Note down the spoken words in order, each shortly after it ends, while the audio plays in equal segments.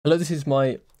Hello, this is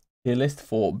my tier list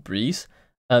for Breeze.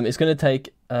 It's going to take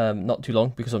not too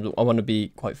long because I want to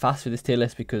be quite fast with this tier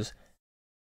list because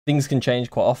things can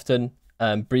change quite often.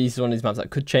 Breeze is one of these maps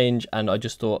that could change, and I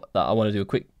just thought that I want to do a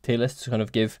quick tier list to kind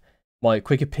of give my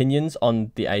quick opinions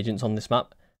on the agents on this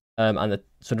map and the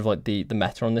sort of like the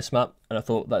meta on this map. And I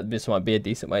thought that this might be a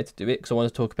decent way to do it because I want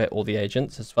to talk about all the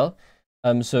agents as well.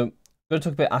 So I'm going to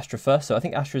talk about Astra first. So I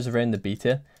think Astra is around the B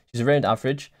tier. She's around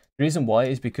average. The reason why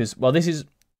is because, well, this is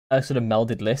a sort of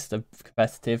melded list of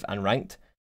competitive and ranked.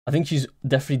 I think she's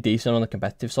definitely decent on the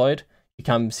competitive side. You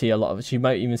can see a lot of, she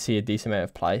might even see a decent amount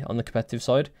of play on the competitive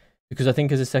side, because I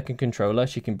think as a second controller,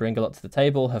 she can bring a lot to the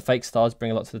table. Her fake stars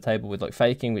bring a lot to the table with like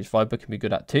faking, which Viper can be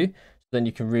good at too. So then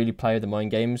you can really play the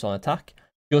mind games on attack.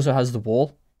 She also has the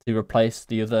wall to replace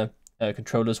the other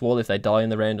controller's wall if they die in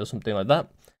the round or something like that.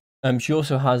 She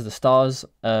also has the stars,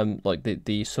 like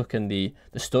the suck and the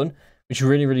stun, which is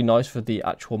really, really nice for the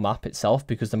actual map itself,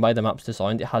 because the way the map's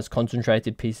designed, it has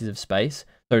concentrated pieces of space,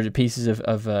 so pieces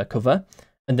of cover,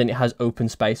 and then it has open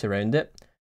space around it,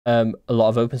 a lot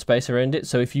of open space around it.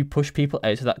 So if you push people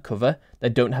out of that cover, they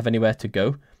don't have anywhere to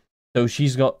go. So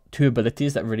she's got two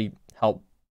abilities that really help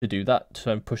to do that,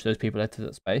 to push those people out of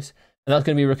that space. And that's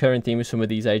going to be a recurring theme with some of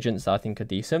these agents that I think are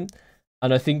decent.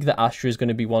 And I think that Astra is going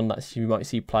to be one that you might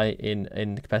see play in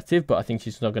competitive, but I think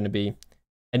she's not going to be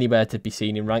anywhere to be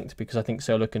seen in ranked, because I think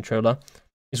solo controller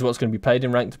is what's going to be played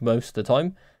in ranked most of the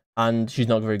time, and she's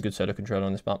not a very good solo controller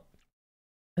on this map.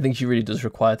 I think she really does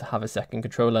require to have a second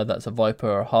controller that's a Viper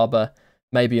or a Harbor,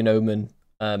 maybe an Omen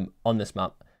on this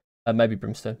map, maybe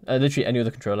Brimstone, literally any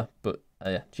other controller, but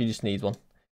yeah, she just needs one.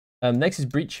 Next is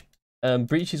Breach.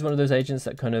 Breach is one of those agents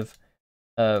that kind of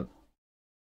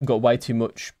got way too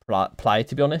much play,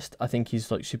 to be honest. I think he's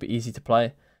like super easy to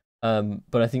play.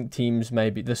 But I think teams,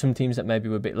 maybe there's some teams that maybe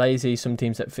were a bit lazy, some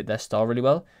teams that fit their style really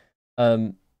well.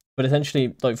 But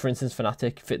essentially, like for instance,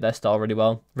 Fnatic fit their style really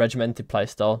well. Regimented play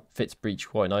style fits Breach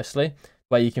quite nicely,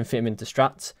 where you can fit him into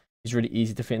strats. He's really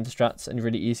easy to fit into strats and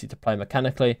really easy to play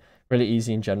mechanically, really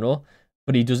easy in general.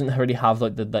 But he doesn't really have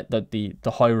like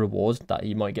the high reward that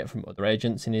you might get from other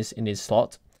agents in his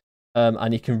slot.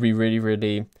 And he can be really,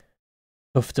 really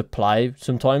tough to play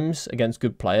sometimes against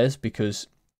good players, because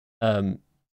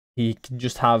he can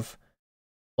just have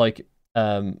like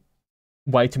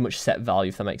way too much set value,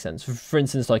 if that makes sense. For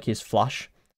instance, like his flash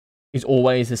is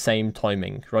always the same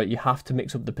timing, right? You have to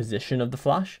mix up the position of the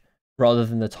flash rather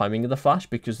than the timing of the flash,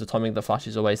 because the timing of the flash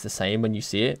is always the same when you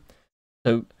see it.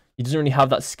 So he doesn't really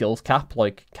have that skills cap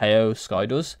like KO Sky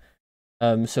does.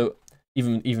 So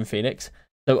even Phoenix.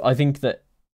 So I think that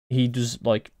he does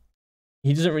like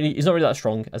he's not really that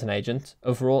strong as an agent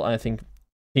overall, and I think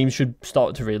teams should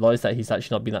start to realize that he's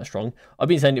actually not been that strong. I've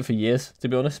been saying it for years, to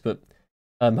be honest, but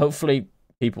hopefully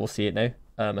people will see it now.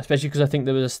 Especially because I think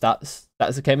there was a stats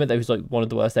that came out that he was like one of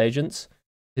the worst agents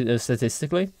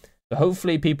statistically. So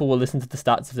hopefully people will listen to the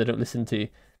stats if they don't listen to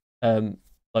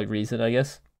like reason, I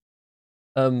guess.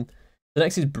 The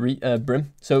next is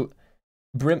Brim. So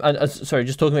Brim, and sorry,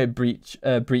 just talking about Breach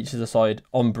as a side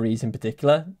on Breeze in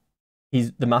particular.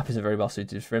 The map isn't very well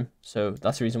suited for him, so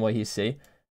that's the reason why he's C.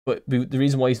 But the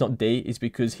reason why he's not D is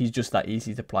because he's just that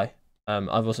easy to play.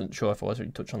 I wasn't sure if I was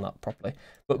really touched on that properly.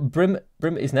 But Brim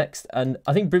is next, and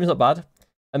I think Brim's not bad.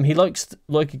 He likes,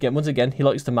 once again, he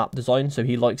likes the map design, so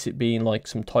he likes it being like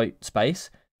some tight space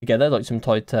together, like some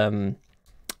tight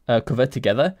cover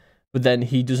together. But then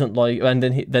he doesn't like, and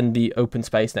then the open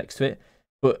space next to it.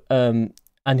 But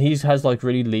and he has like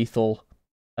really lethal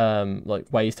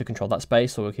like ways to control that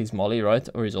space, or like his molly, right,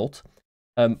 or his ult.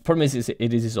 Problem is it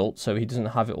is his ult, so he doesn't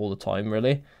have it all the time,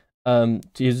 really.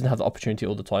 He doesn't have the opportunity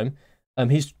all the time.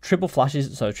 His triple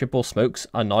flashes, so triple smokes,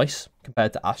 are nice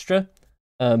compared to Astra,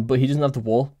 but he doesn't have the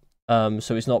wall,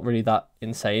 so it's not really that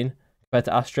insane compared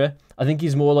to Astra. I think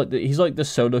he's more like he's like the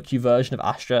solo queue version of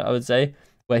Astra, I would say,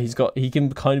 where he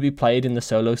can kind of be played in the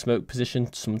solo smoke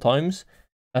position sometimes.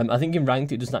 I think in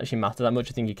ranked it doesn't actually matter that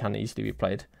much. I think he can easily be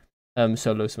played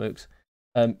solo smokes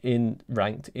in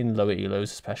ranked, in lower elos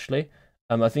especially.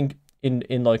 I think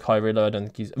in like high reload, I don't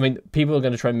think he's. I mean, people are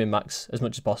going to try and min max as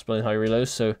much as possible in high reloads,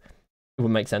 so it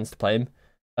would make sense to play him.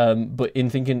 But in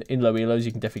low elos,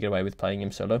 you can definitely get away with playing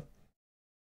him solo.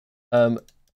 So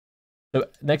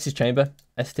next is Chamber,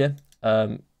 S tier.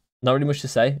 Not really much to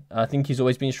say. I think he's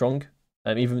always been strong,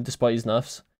 even despite his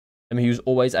nerfs. He was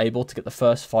always able to get the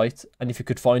first fight, and if you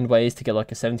could find ways to get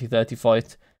like a 70-30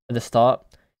 fight at the start,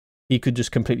 he could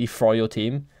just completely fry your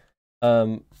team.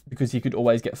 Because he could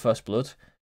always get first blood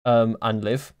and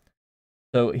live.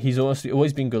 So he's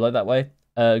always been good that way,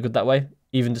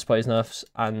 even despite his nerfs.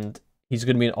 And he's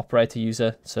going to be an operator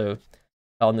user, so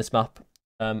on this map,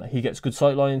 He gets good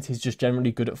sight lines. He's just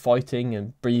generally good at fighting,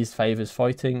 and Breeze favors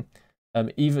fighting,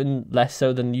 even less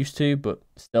so than used to, but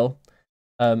still.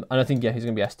 And I think, yeah, he's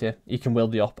going to be S tier. He can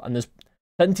wield the op, and there's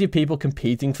plenty of people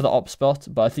competing for the op spot,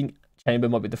 but I think Chamber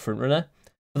might be the front runner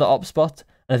for the op spot,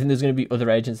 and I think there's going to be other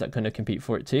agents that kind of compete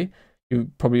for it too. You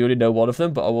probably already know one of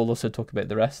them, but I will also talk about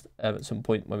the rest at some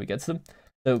point when we get to them.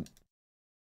 So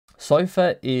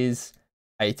Cypher is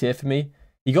A tier for me.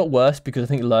 He got worse because I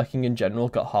think lurking in general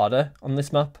got harder on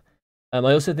this map. I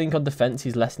also think on defense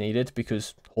he's less needed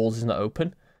because halls is not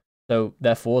open. So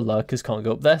therefore lurkers can't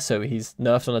go up there. So he's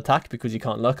nerfed on attack because you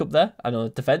can't lurk up there. And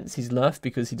on defense he's nerfed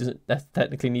because he doesn't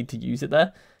technically need to use it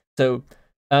there. So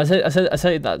I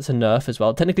say that's a nerf as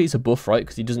well. Technically it's a buff, right?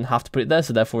 Because he doesn't have to put it there.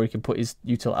 So therefore he can put his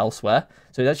util elsewhere.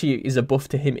 So it actually is a buff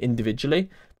to him individually.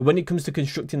 But when it comes to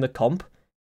constructing the comp,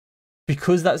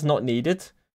 because that's not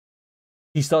needed,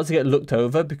 he starts to get looked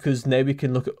over because now we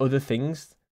can look at other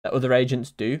things that other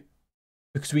agents do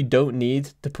because we don't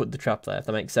need to put the trap there, if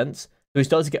that makes sense. So he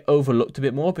starts to get overlooked a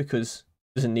bit more because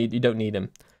you don't need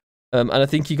him. And I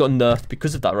think he got nerfed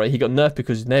because of that, right? He got nerfed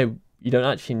because now you don't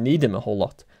actually need him a whole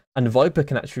lot. And Viper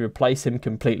can actually replace him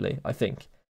completely, I think,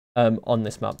 on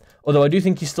this map. Although I do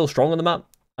think he's still strong on the map,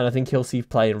 and I think he'll see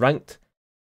play in ranked.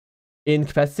 In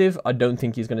competitive, I don't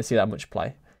think he's going to see that much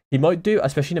play. He might do,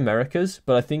 especially in Americas,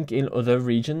 but I think in other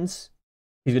regions,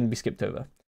 he's going to be skipped over.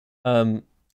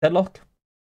 Deadlock,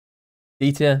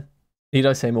 D tier, need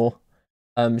I say more?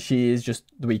 She is just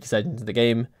the weakest agent in the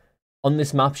game. On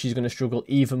this map, she's going to struggle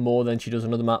even more than she does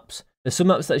on other maps. There's some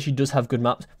maps that she does have good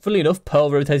maps. Funnily enough,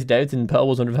 Pearl rotated out, and Pearl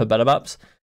was one of her better maps.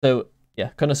 So,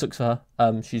 yeah, kind of sucks for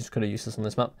her. She's kind of useless on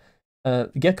this map.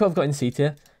 Gecko I've got in C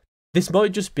tier. This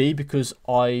might just be because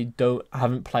I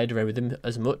haven't played around with him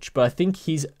as much, but I think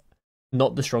he's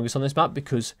not the strongest on this map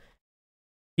because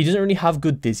he doesn't really have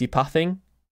good dizzy pathing.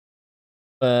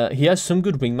 He has some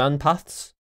good wingman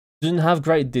paths. Doesn't have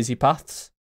great dizzy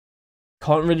paths.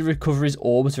 Can't really recover his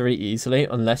orbs very easily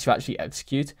unless you actually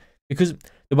execute. Because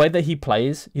the way that he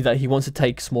plays is that he wants to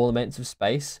take small amounts of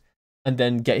space and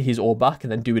then get his orb back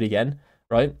and then do it again,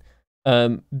 right?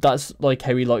 That's like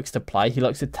how he likes to play. He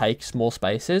likes to take small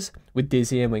spaces with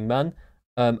Dizzy and Wingman,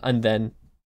 and then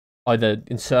either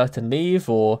insert and leave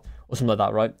or something like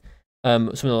that, right?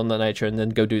 Something on that nature, and then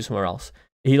go do it somewhere else.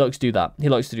 He likes to do that. He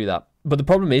likes to do that. But the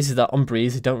problem is that on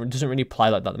Breeze, it doesn't really play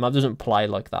like that. The map doesn't play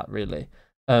like that, really.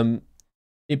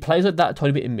 It plays like that a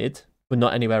tiny bit in mid, but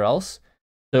not anywhere else.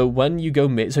 So when you go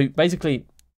mid, so basically,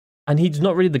 and he's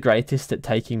not really the greatest at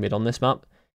taking mid on this map.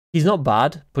 He's not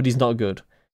bad, but he's not good.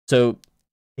 So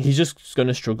he's just going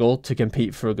to struggle to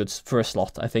compete for a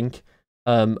slot, I think.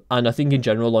 And I think in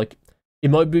general, like,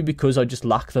 it might be because I just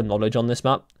lack the knowledge on this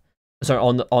map. Sorry,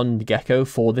 on Gecko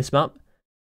for this map.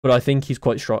 But I think he's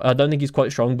quite strong. I don't think he's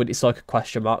quite strong, but it's like a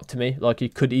question mark to me. Like, he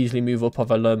could easily move up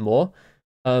if I learn more.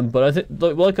 But I think,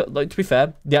 like to be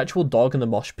fair, the actual dog and the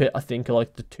mosh pit, I think, are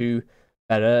like the two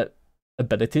better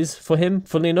abilities for him,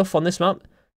 funnily enough, on this map.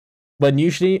 When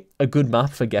usually a good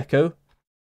map for Gecko,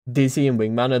 Dizzy and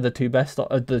Wingman are the two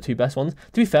best ones.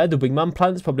 To be fair, the Wingman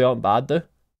plants probably aren't bad though. To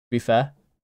be fair,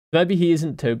 maybe he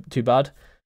isn't too bad.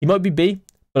 He might be B,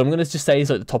 but I'm gonna just say he's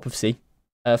like the top of C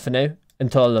for now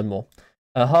until I learn more.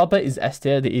 Harbor is S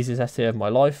tier, the easiest S tier of my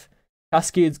life.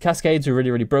 Cascades are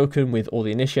really broken with all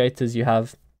the initiators you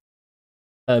have.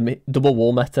 Double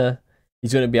wall meta.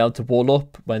 He's going to be able to wall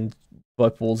up when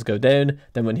Viper walls go down.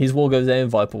 Then when his wall goes down,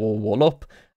 Viper will wall up.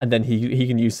 And then he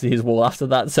can use his wall after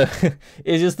that. So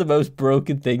it's just the most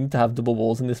broken thing to have double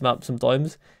walls in this map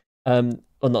sometimes. Well,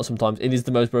 not sometimes. It is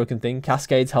the most broken thing.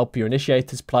 Cascades help your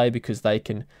initiators play because they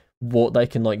can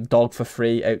like dog for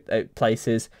free out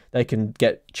places. They can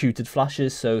get tutored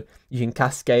flashes, so you can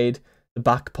cascade the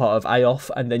back part of A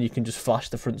off, and then you can just flash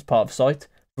the front part of site,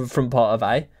 front part of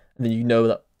A, and then you know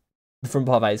that the front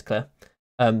part of A is clear.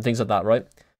 Things like that, right?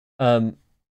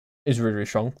 Is really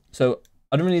strong. So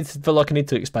I don't really feel like I need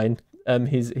to explain him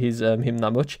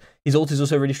that much. His ult is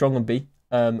also really strong on B,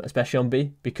 especially on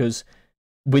B, because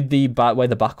with the where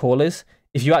the back hall is,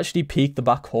 if you actually peek the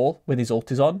back hall when his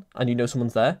ult is on and you know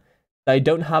someone's there, they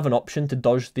don't have an option to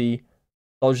dodge the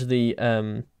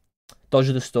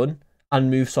stun and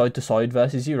move side to side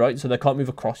versus you, right? So they can't move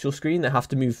across your screen. They have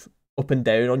to move up and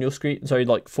down on your screen. Sorry,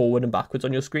 like forward and backwards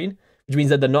on your screen, which means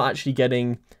that they're not actually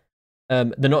getting,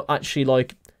 they're not actually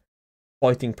like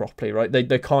fighting properly, right?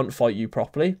 They can't fight you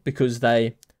properly because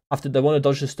they want to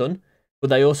dodge the stun, but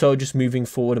they also are just moving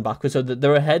forward and backwards. So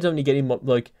their head's only getting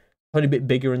like a bit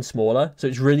bigger and smaller. So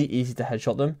it's really easy to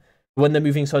headshot them. But when they're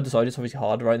moving side to side, it's obviously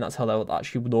harder, right? And that's how they'll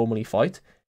actually normally fight.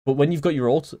 But when you've got your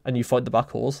ult and you fight the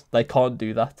back halls, they can't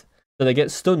do that. So they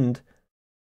get stunned,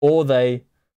 or they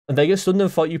and they get stunned and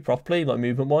fight you properly, like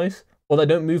movement wise, or they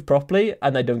don't move properly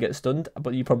and they don't get stunned,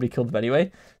 but you probably killed them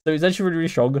anyway. So it's actually really, really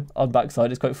strong on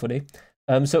backside. It's quite funny.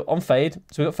 So on Fade,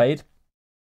 so we got Fade.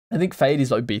 I think Fade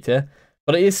is like B tier,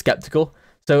 but it is skeptical.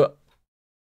 So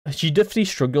she definitely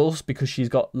struggles because she's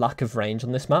got lack of range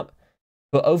on this map.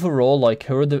 But overall, like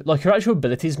her actual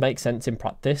abilities make sense in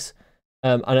practice.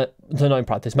 And they're not in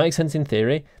practice, makes sense in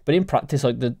theory, but in practice,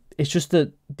 like it's just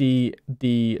the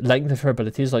length of her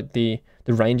abilities, like the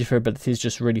range of her abilities,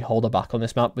 just really hold her back on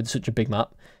this map with such a big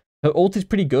map. Her ult is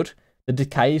pretty good. The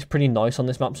decay is pretty nice on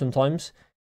this map sometimes.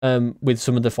 With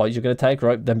some of the fights you're going to take,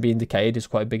 right? Them being decayed is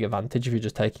quite a big advantage if you're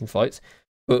just taking fights.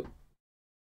 But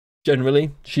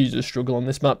generally, she's a struggle on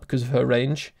this map because of her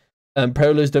range.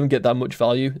 Prowlers don't get that much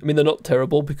value. I mean, they're not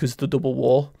terrible because of the double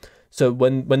wall. So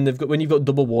when you've got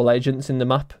double wall agents in the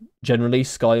map, generally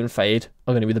Sky and Fade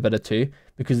are going to be the better two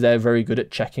because they're very good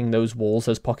at checking those walls,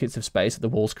 those pockets of space that the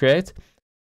walls create.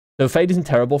 So Fade isn't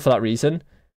terrible for that reason,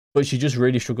 but she just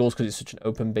really struggles because it's such an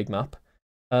open big map.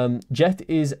 Jet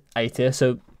is A tier,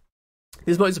 so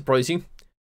this might surprise you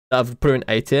that I've put her in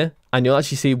A tier, and you'll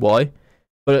actually see why.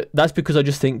 But that's because I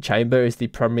just think Chamber is the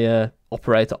premier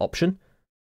operator option.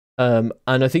 And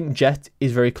I think Jet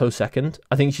is very close second.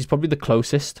 I think she's probably the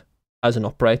closest as an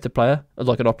operator player,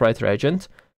 like an operator agent.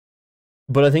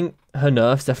 But I think her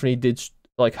nerfs definitely did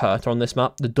like hurt her on this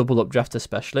map, the double updraft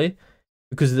especially,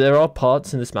 because there are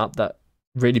parts in this map that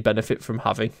really benefit from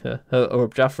having her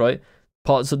updraft, right?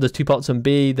 There's 2 parts on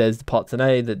B, there's the parts on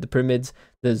A, the pyramids,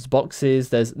 there's boxes,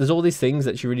 there's all these things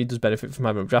that she really does benefit from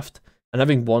having updraft, and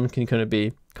having one can kind of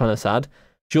be kind of sad.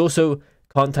 She also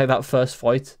can't take that first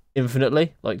fight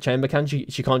infinitely like Chamber can. She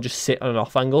can't just sit on an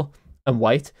off angle and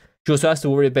wait. She also has to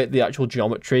worry about the actual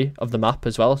geometry of the map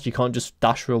as well. She can't just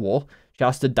dash through a wall. She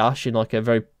has to dash in like a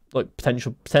very like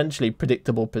potentially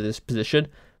predictable position,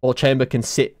 while Chamber can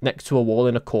sit next to a wall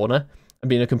in a corner and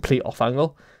be in a complete off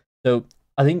angle. So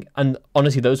I think, and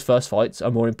honestly, those first fights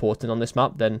are more important on this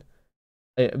map than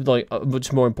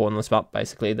much more important on this map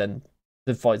basically than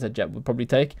the fights that Jet would probably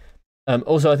take.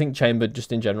 Also, I think Chamber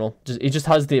just in general, it just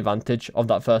has the advantage of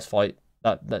that first fight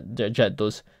that Jet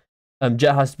does.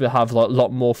 Jet has to have like a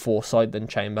lot more foresight than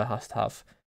Chamber has to have.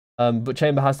 But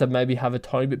Chamber has to maybe have a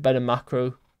tiny bit better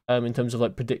macro in terms of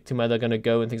like predicting where they're going to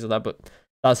go and things like that. But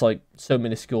that's like so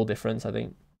minuscule difference, I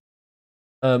think.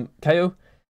 KO,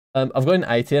 I've got an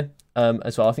A tier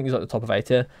as well. I think he's at the top of A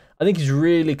tier. I think he's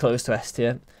really close to S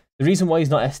tier. The reason why he's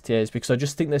not S tier is because I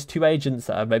just think there's 2 agents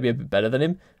that are maybe a bit better than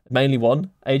him. Mainly one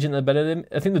agent that's better than him.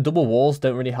 I think the double walls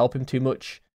don't really help him too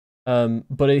much.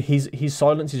 But his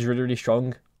silence is really, really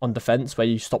strong on defense, where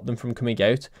you stop them from coming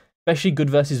out. Especially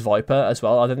good versus Viper as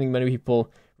well. I don't think many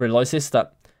people realize this,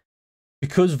 that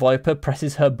because Viper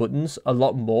presses her buttons a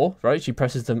lot more, right? She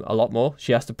presses them a lot more.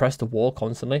 She has to press the wall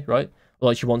constantly, right? Or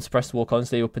like she wants to press the wall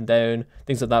constantly, up and down,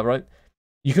 things like that, right?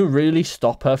 You can really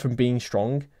stop her from being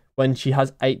strong when she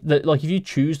has 8. Like if you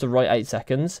choose the right 8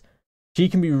 seconds, she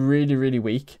can be really, really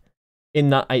weak in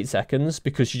that 8 seconds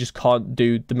because she just can't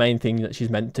do the main thing that she's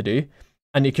meant to do,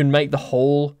 and it can make the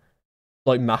whole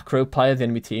like macro play of the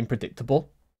enemy team predictable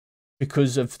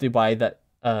because of the way that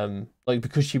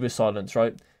because she was silenced,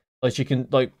 right? Like she can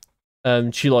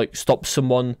she like stops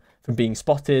someone from being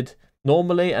spotted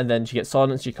normally, and then she gets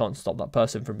silenced. She can't stop that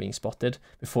person from being spotted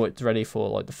before it's ready for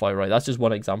like the fight, right? That's just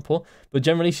one example. But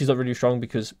generally, she's not really strong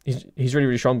because he's really,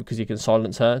 really strong because he can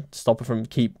silence her, stop her from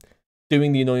keep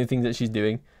doing the annoying things that she's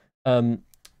doing. And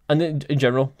then in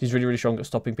general, he's really, really strong at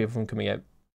stopping people from coming out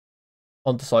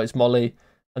onto sites. Molly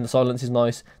and the silence is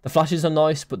nice. The flashes are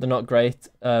nice, but they're not great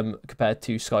compared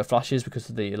to Sky flashes because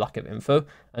of the lack of info.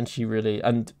 And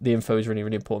the info is really,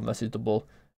 really important versus double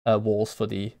walls for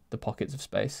the pockets of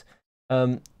space.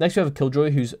 Next we have a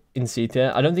Killjoy who's in C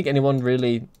tier. I don't think anyone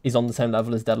really is on the same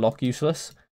level as Deadlock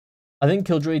useless. I think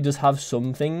Killjoy does have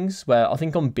some things where I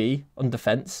think on B, on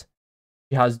defense,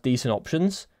 she has decent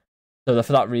options. So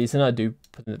for that reason, I do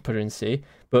put her in C.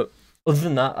 But other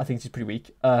than that, I think she's pretty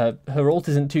weak. Her ult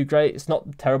isn't too great. It's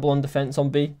not terrible on defense on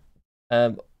B.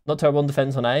 Not terrible on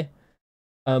defense on A.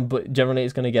 But generally,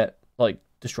 it's going to get like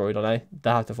destroyed on A. They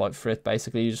have to fight for it,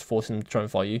 basically. You're just forcing them to try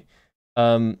and fight you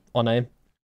on A.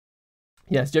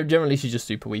 Yes, generally, she's just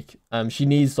super weak. She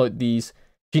needs like these...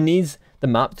 She needs the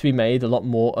map to be made a lot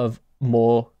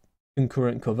more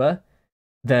concurrent cover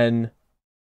than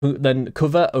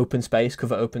cover, open space,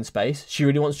 cover, open space. She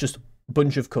really wants just a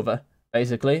bunch of cover,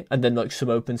 basically, and then like some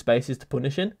open spaces to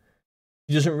punish in.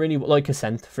 She doesn't really like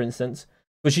Ascent, for instance,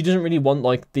 but she doesn't really want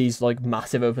like these like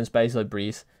massive open spaces like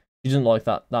Breeze. She doesn't like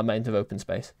that amount of open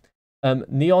space.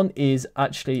 Neon is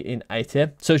actually in A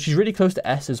tier, so she's really close to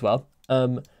S as well.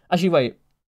 Actually, wait.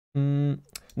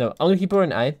 No, I'm gonna keep her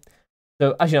in A.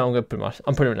 So actually, no, I'm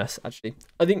putting her in S. Actually,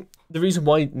 I think the reason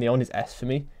why Neon is S for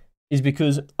me is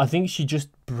because I think she just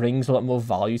brings a lot more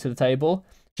value to the table.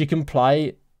 She can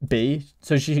play B,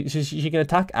 so she can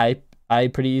attack A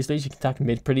pretty easily. She can attack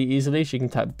mid pretty easily. She can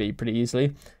attack B pretty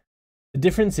easily. The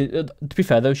difference is, to be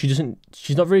fair though, she's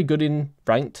not very good in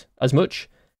ranked as much,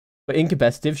 but in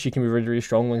competitive she can be really, really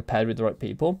strong when paired with the right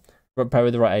people, paired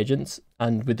with the right agents,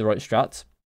 and with the right strats.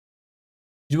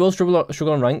 She will struggle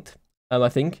on ranked, I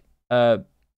think,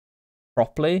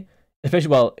 properly, especially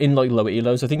well in like lower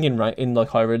elos. I think in like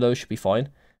higher elos should be fine,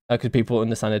 because people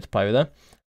understand how to play with her.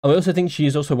 And I also think she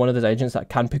is also one of those agents that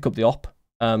can pick up the op.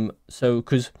 So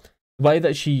because the way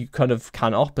that she kind of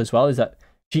can op as well is that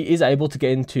she is able to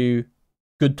get into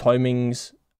good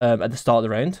timings at the start of the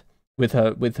round with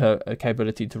her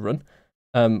capability to run,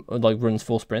 like runs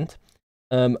full sprint,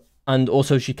 and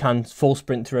also she can full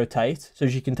sprint to rotate, so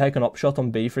she can take an op shot on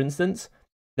B, for instance,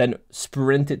 then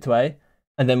sprint it to A,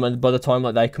 and then by the time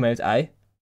like they come out A,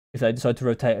 if they decide to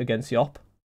rotate against the op,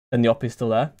 then the op is still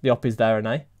there. The op is there in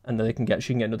A, and then she can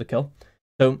get another kill.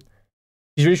 So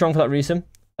she's really strong for that reason.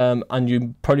 And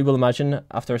you probably will imagine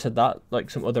after I said that, like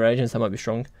some other agents that might be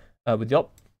strong with the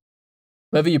op.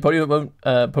 However, you probably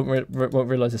won't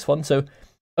realize this one. So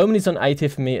Omen is on A tier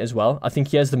for me as well. I think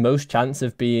he has the most chance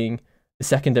of being the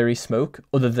secondary smoke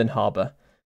other than Harbor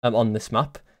on this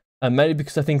map. Mainly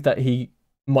because I think that he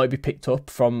might be picked up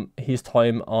from his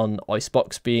time on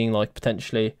Icebox being like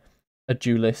potentially a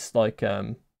duelist like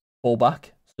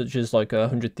fallback, such as like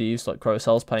 100 Thieves, like Crow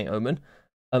Cells playing Omen.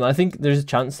 I think there's a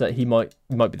chance that he might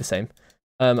be the same,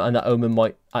 and that Omen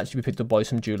might actually be picked up by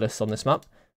some duelists on this map.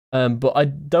 But I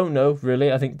don't know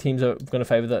really. I think teams are going to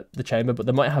favour the chamber, but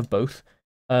they might have both.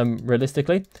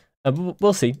 Realistically,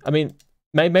 we'll see. I mean,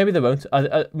 maybe they won't.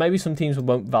 Maybe some teams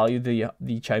won't value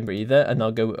the chamber either, and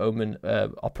they'll go Omen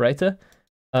operator.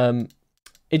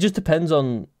 It just depends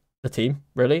on the team,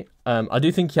 really. I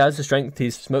do think he has the strength.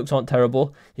 His smokes aren't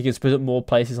terrible. He can split up more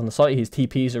places on the site. His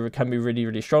TPs can be really,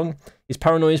 really strong. His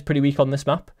paranoia is pretty weak on this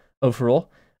map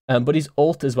overall. But his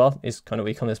ult as well is kind of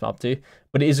weak on this map too.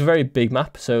 But it is a very big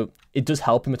map, so it does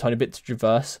help him a tiny bit to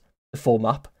traverse the full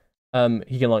map.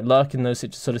 He can like lurk in those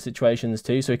sort of situations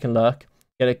too. So he can lurk,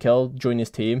 get a kill, join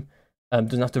his team.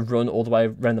 Doesn't have to run all the way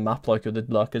around the map like other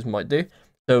lurkers might do.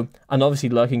 So, and obviously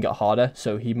lurking get harder,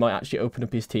 so he might actually open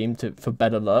up his team for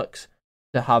better lurks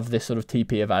to have this sort of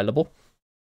TP available.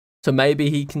 So maybe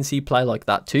he can see play like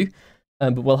that too.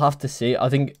 But we'll have to see. I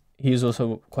think he's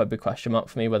also quite a big question mark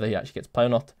for me whether he actually gets play or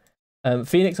not.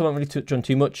 Phoenix I won't really touch on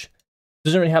too much.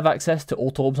 Doesn't really have access to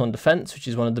ult orbs on defense, which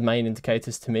is one of the main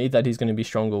indicators to me that he's going to be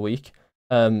strong or weak,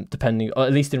 depending, or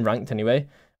at least in ranked anyway.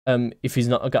 If he's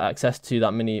not got access to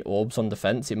that many orbs on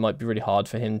defense, it might be really hard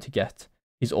for him to get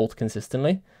his ult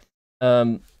consistently.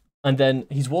 And then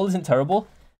his wall isn't terrible.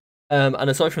 And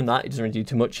aside from that, he doesn't really do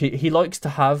too much. He likes to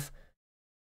have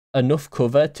enough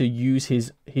cover to use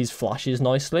his flashes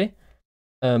nicely.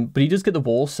 But he does get the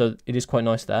wall, so it is quite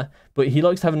nice there. But he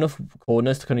likes to have enough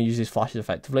corners to kind of use his flashes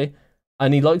effectively.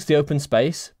 And he likes the open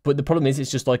space, but the problem is it's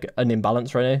just like an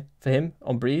imbalance right now for him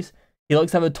on Breeze. He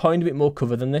likes to have a tiny bit more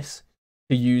cover than this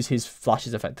to use his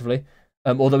flashes effectively.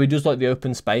 Although he does like the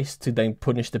open space to then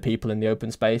punish the people in the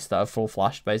open space that are full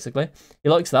flashed, basically. He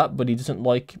likes that, but he doesn't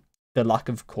like the lack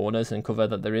of corners and cover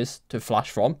that there is to flash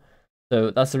from.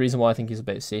 So that's the reason why I think he's a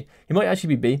bit C. He might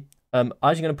actually be B. I'm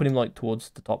actually going to put him like towards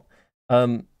the top.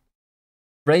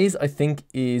 Raze, I think,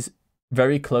 is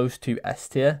very close to S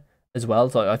tier as well.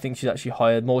 So I think she's actually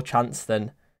higher, more chance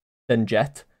than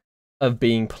Jet of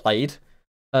being played.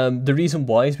 The reason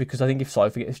why is because I think if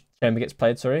Chamber gets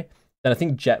played, then I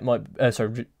think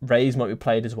Raze might be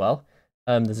played as well.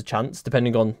 There's a chance,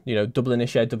 depending on, double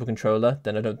initiate, double controller,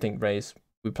 then I don't think Raze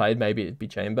will be played. Maybe it'd be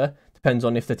Chamber. Depends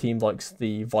on if the team likes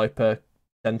the Viper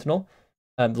Sentinel,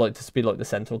 like to be like the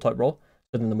Sentinel type role.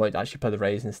 So then they might actually play the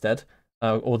Raze instead,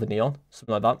 or the Neon,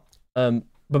 something like that.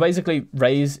 But basically,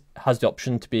 Raze has the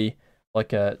option to be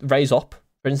like a Raze op,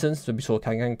 for instance, that we saw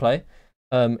Kang play,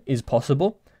 is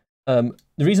possible. The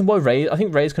reason why I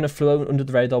think Raze kind of flew under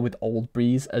the radar with Old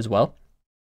Breeze as well.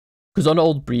 Because on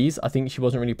Old Breeze, I think she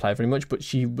wasn't really playing very much, but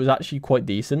she was actually quite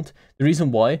decent. The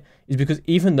reason why is because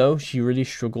even though she really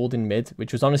struggled in mid,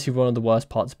 which was honestly one of the worst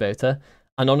parts about her,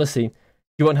 and honestly,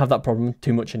 she won't have that problem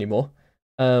too much anymore.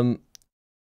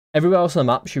 Everywhere else on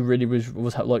the map, she really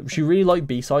she really liked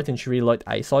B site and she really liked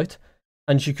A site,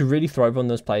 and she could really thrive on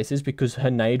those places because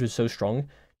her nade was so strong.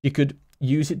 You could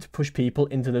use it to push people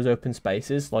into those open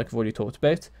spaces, like I've already talked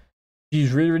about.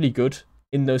 She's really, really good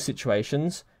in those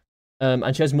situations.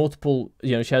 And she has multiple,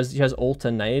 she has ult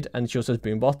and nade, and she also has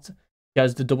boombot. She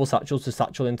has the double satchels to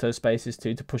satchel into those spaces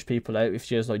too, to push people out. If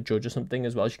she has like Judge or something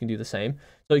as well, she can do the same.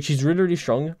 So like, she's really, really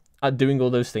strong at doing all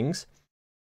those things.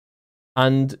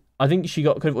 And I think she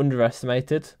got kind of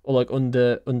underestimated or like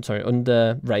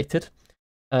underrated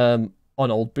on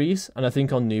old Breeze. And I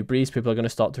think on new Breeze, people are going to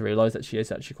start to realize that she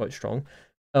is actually quite strong.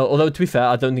 Although to be fair,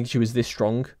 I don't think she was this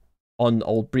strong on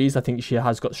old Breeze. I think she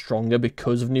has got stronger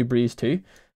because of new Breeze too.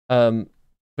 But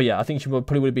yeah, I think she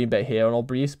probably would have been better here on old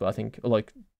Breeze, but I think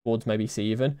like towards maybe C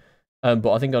even.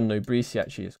 But I think on new Breeze, she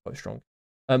actually is quite strong.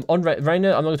 On Reyna,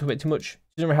 I'm not going to talk about too much. She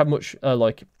doesn't really have much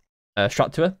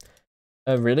strat to her.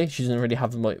 Really, she doesn't really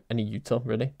have like any util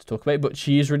really to talk about, but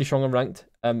she is really strong on ranked.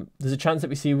 There's a chance that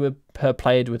we see her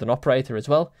played with an operator as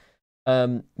well.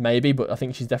 Maybe, but I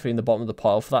think she's definitely in the bottom of the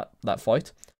pile for that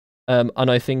fight. And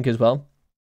I think as well,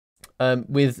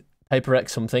 with Paper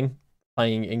X something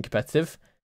playing in competitive,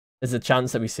 there's a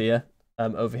chance that we see her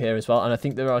over here as well. And I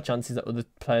think there are chances that other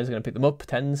players are going to pick them up.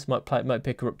 Tens might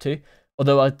pick her up too.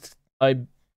 Although I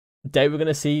doubt we're going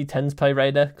to see Tens play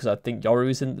Raider, because I think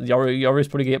Yoru's probably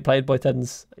going to get played by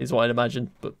Tens, is what I'd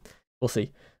imagine, but we'll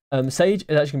see. Sage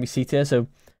is actually going to be C tier, so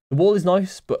the wall is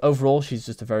nice, but overall she's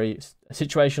just a very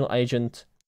situational agent,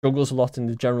 struggles a lot in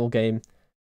the general game.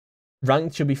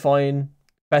 Ranked she'll be fine,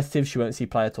 competitive she won't see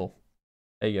play at all.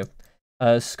 There you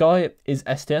go. Sky is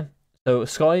S tier, so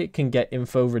Sky can get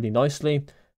info really nicely.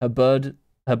 Her birds,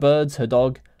 her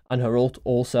dog, and her ult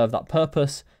all serve that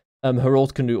purpose. Her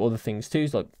ult can do other things too,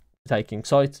 like taking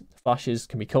sight, flashes,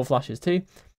 can be kill flashes too.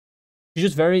 She's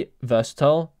just very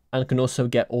versatile and can also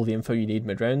get all the info you need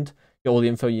mid-round, get all the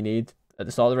info you need at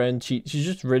the start of the round. She's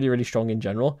just really, really strong in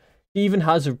general. She even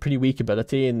has a pretty weak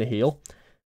ability in the heal.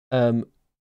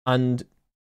 And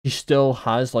she still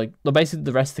has, like, basically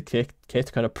the rest of the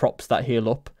kit kind of props that heal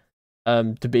up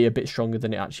to be a bit stronger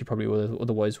than it actually probably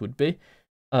otherwise would be.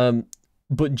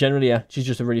 But generally, yeah, she's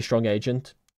just a really strong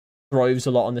agent. Thrives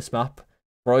a lot on this map.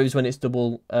 Thrives when it's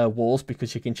double walls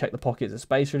because she can check the pockets of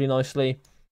space really nicely.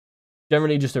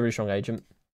 Generally, just a really strong agent.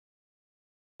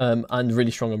 And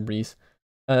really strong on Breeze.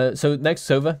 So next,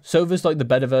 Sova. Sova's like the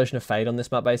better version of Fade on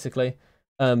this map, basically.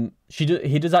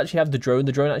 He does actually have the drone.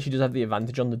 The drone actually does have the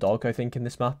advantage on the dog, I think, in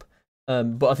this map.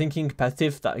 But I think in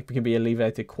competitive, that can be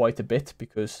alleviated quite a bit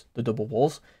because the double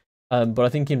walls. But I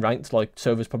think in ranked, like,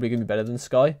 Sova's probably going to be better than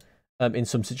Sky in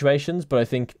some situations. But I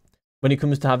think when it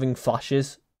comes to having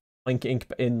flashes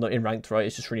in ranked, right,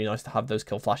 it's just really nice to have those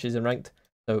kill flashes in ranked.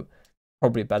 So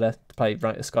probably better to play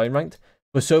Sky in ranked.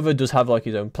 But Sova does have like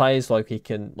his own plays, like he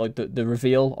can, like the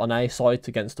reveal on A site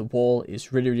against the wall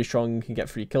is really, really strong. He can get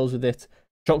 3 kills with it.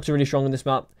 Shocks are really strong on this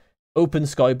map. Open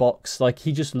skybox, like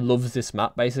he just loves this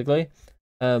map basically.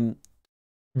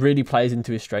 Really plays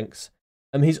into his strengths.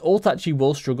 His ult actually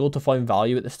will struggle to find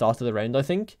value at the start of the round, I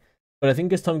think. But I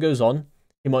think as time goes on,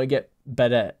 he might get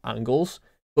better angles.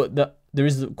 But there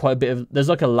is quite a bit of, there's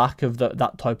like a lack of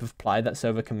that type of play that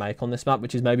Sova can make on this map,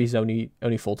 which is maybe his only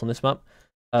fault on this map.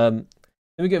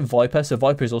 Then we get Viper. So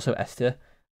Viper is also S tier.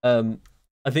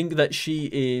 I think that she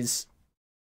is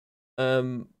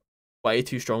way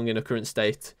too strong in her current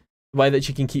state. The way that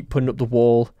she can keep putting up the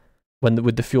wall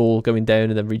with the fuel going down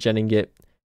and then regenning it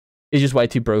is just way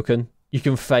too broken. You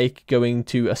can fake going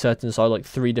to a certain side like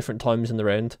 3 different times in the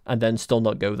round and then still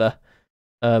not go there.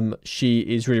 She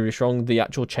is really, really strong. The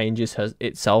actual changes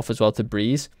itself as well to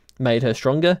Breeze made her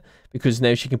stronger because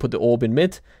now she can put the orb in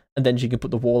mid and then she can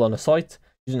put the wall on a site.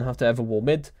 She doesn't have to ever wall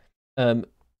mid.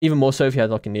 Even more so if you had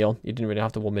like a Neon. You didn't really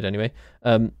have to wall mid anyway.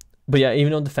 But yeah,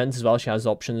 even on defense as well, she has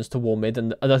options to wall mid.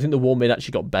 And I think the wall mid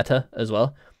actually got better as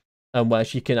well. Where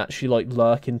she can actually like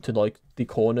lurk into like the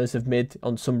corners of mid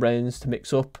on some rounds to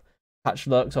mix up, catch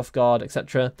lurks off guard,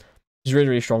 etc. She's really,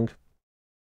 really strong.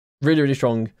 Really, really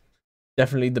strong.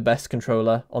 Definitely the best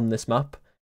controller on this map.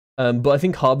 But I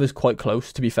think Harbor's quite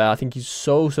close, to be fair. I think he's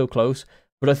so close.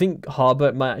 But I think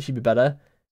Harbor might actually be better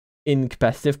in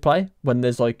competitive play when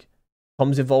there's like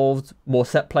comms involved, more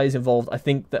set plays involved. I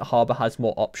think that Harbor has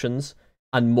more options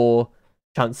and more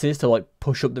chances to like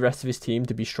push up the rest of his team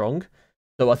to be strong.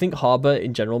 So I think Harbor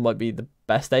in general might be the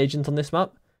best agent on this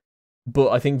map. But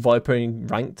I think Viper in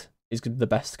ranked is the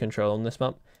best control on this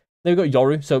map. Then we've got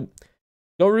Yoru. So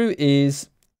Yoru is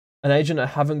an agent I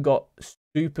haven't got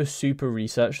super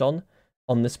researched on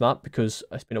this map because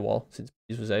it's been a while since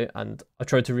this was out and I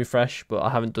tried to refresh but I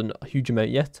haven't done a huge amount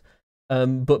yet.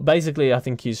 But basically I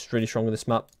think he's really strong on this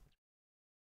map.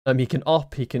 He can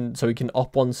op, he can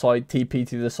op one side, TP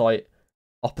to the site,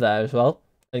 op there as well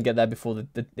and get there before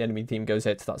the enemy team goes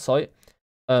out to that site.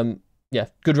 Yeah,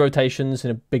 good rotations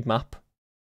in a big map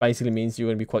basically means you're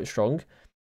going to be quite strong.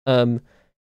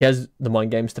 he has the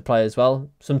mind games to play as well.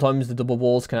 Sometimes the double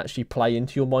walls can actually play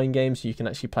into your mind games. So you can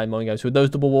actually play mind games with those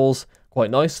double walls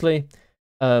quite nicely.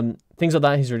 Things like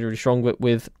that he's really, really strong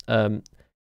with.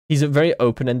 He's a very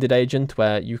open-ended agent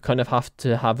where you kind of have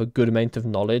to have a good amount of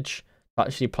knowledge to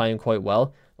actually play him quite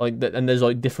well. And there's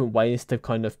like different ways to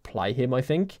kind of play him, I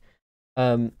think.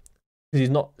 Because he's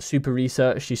not super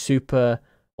researched, he's super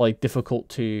like difficult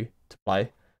to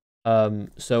play.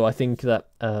 So I think that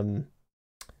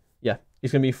yeah,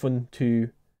 it's gonna be fun to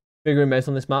figure him out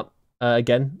on this map.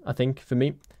 Again, I think for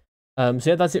me. So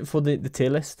yeah, that's it for the tier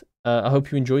list. I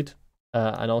hope you enjoyed,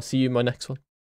 and I'll see you in my next one.